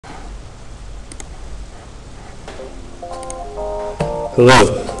Hello,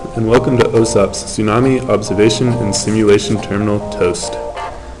 and welcome to OSOP's Tsunami Observation and Simulation Terminal TOAST.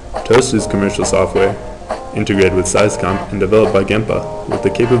 TOAST is commercial software, integrated with SeisComp and developed by GEMPA, with the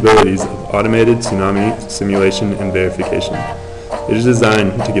capabilities of automated tsunami simulation and verification. It is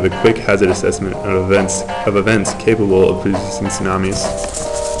designed to give a quick hazard assessment of events capable of producing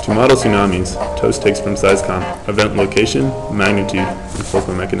tsunamis. To model tsunamis, TOAST takes from SeisComp event location, magnitude, and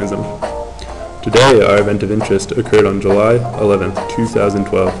focal mechanism. Today, our event of interest occurred on July 11,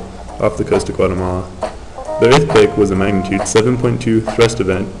 2012, off the coast of Guatemala. The earthquake was a magnitude 7.2 thrust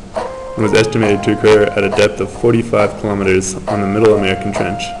event and was estimated to occur at a depth of 45 kilometers on the Middle American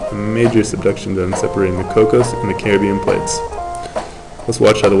Trench, a major subduction zone separating the Cocos and the Caribbean plates. Let's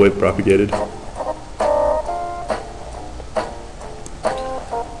watch how the wave propagated.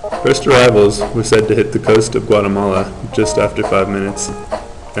 First arrivals were said to hit the coast of Guatemala just after 5 minutes,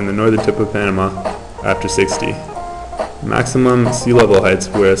 and the northern tip of Panama after 60. Maximum sea level heights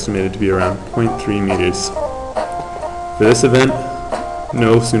were estimated to be around 0.3 meters. For this event,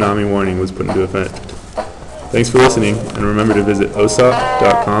 no tsunami warning was put into effect. Thanks for listening, and remember to visit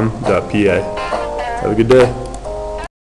osop.com.pa. Have a good day.